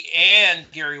Mackey and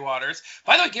Gary Waters.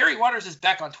 By the way, Gary Waters is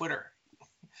back on Twitter.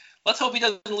 Let's hope he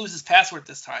doesn't lose his password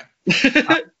this time.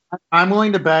 I'm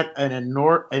willing to bet an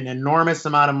enormous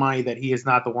amount of money that he is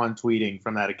not the one tweeting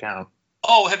from that account.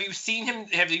 Oh, have you seen him?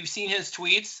 Have you seen his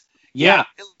tweets? Yeah.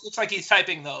 It looks like he's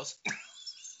typing those.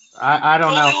 I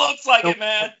don't know. It looks like it,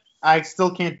 man. I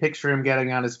still can't picture him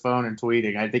getting on his phone and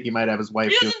tweeting. I think he might have his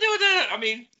wife. He doesn't do that. I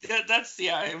mean, that's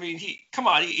yeah. I mean, he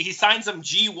signed some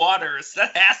G Waters.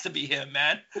 That has to be him,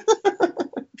 man.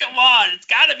 Come on, it's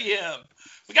got to be him.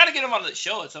 We got to get him on the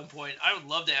show at some point. I would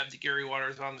love to have Gary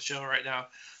Waters on the show right now.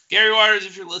 Gary Waters,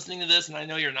 if you're listening to this, and I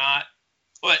know you're not,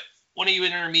 but one of you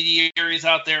intermediaries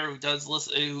out there who does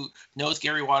listen, who knows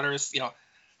Gary Waters,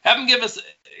 have him get us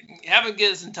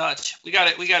in touch. We got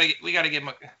to get him. We got to get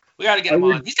him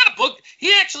on. He's got a book.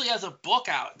 He actually has a book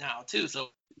out now too. So,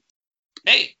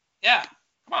 hey, yeah,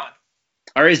 come on.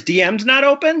 Are his DMs not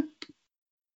open?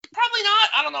 Probably not.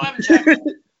 I don't know. I haven't checked.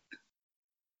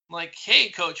 Like, hey,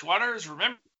 Coach Waters,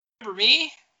 remember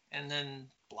me? And then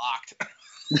blocked.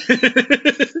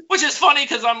 Which is funny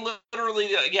because I'm literally,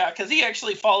 because he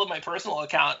actually followed my personal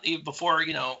account even before,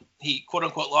 he quote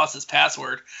unquote lost his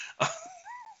password.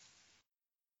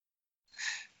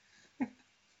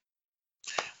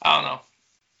 I don't know,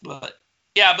 but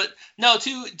yeah, but no,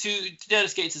 to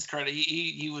Dennis Gates' credit,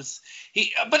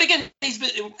 but again,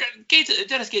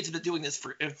 Dennis Gates has been doing this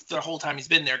for the whole time he's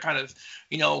been there, kind of,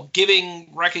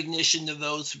 giving recognition to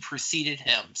those who preceded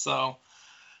him. So,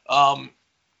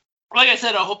 like I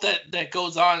said, I hope that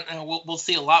goes on, and we'll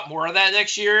see a lot more of that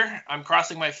next year. I'm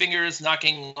crossing my fingers,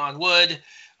 knocking on wood.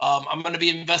 I'm going to be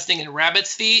investing in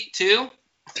rabbit's feet too.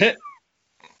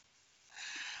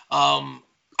 I'm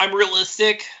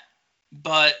realistic,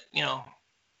 but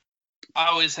I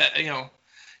always have,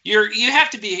 you have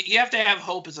to have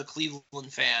hope as a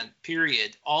Cleveland fan,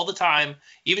 period, all the time,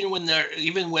 even when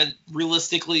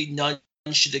realistically none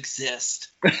should exist.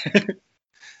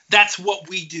 That's what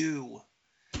we do.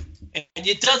 And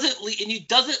it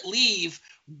doesn't leave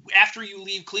after you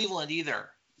leave Cleveland either.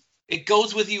 It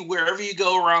goes with you wherever you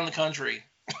go around the country.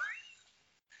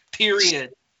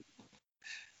 Period.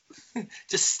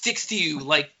 Just sticks to you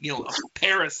like, a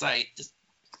parasite. Just,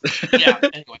 yeah,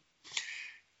 anyway.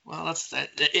 Well,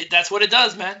 that's what it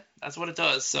does, man. That's what it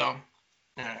does. So, all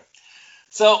right.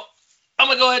 So, I'm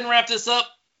going to go ahead and wrap this up.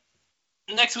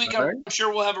 Next week, I'm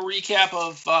sure we'll have a recap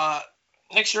of of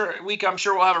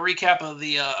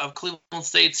Cleveland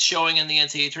State's showing in the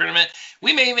NCAA tournament.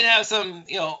 We may even have some,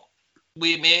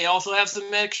 we may also have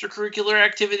some extracurricular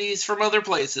activities from other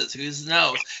places. Who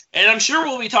knows? And I'm sure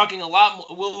we'll be talking a lot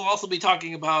more. We'll also be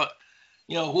talking about,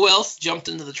 who else jumped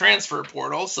into the transfer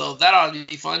portal. So that ought to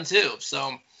be fun too.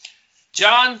 So,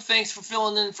 John, thanks for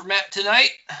filling in for Matt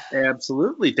tonight.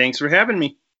 Absolutely. Thanks for having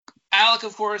me. Alec,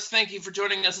 of course, thank you for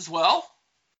joining us as well.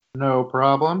 No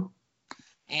problem.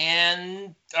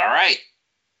 And all right.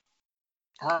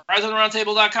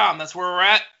 HorizonRoundtable.com. That's where we're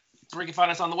at. That's where you can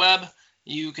find us on the web.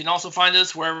 You can also find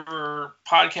us wherever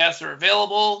podcasts are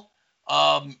available.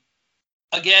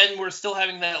 Again, we're still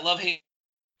having that love-hate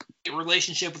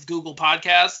relationship with Google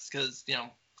Podcasts because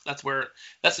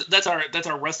that's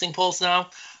our resting pulse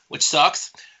now, which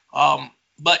sucks.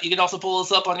 But you can also pull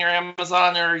us up on your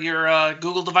Amazon or your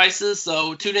Google devices.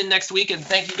 So tune in next week, and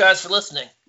thank you guys for listening.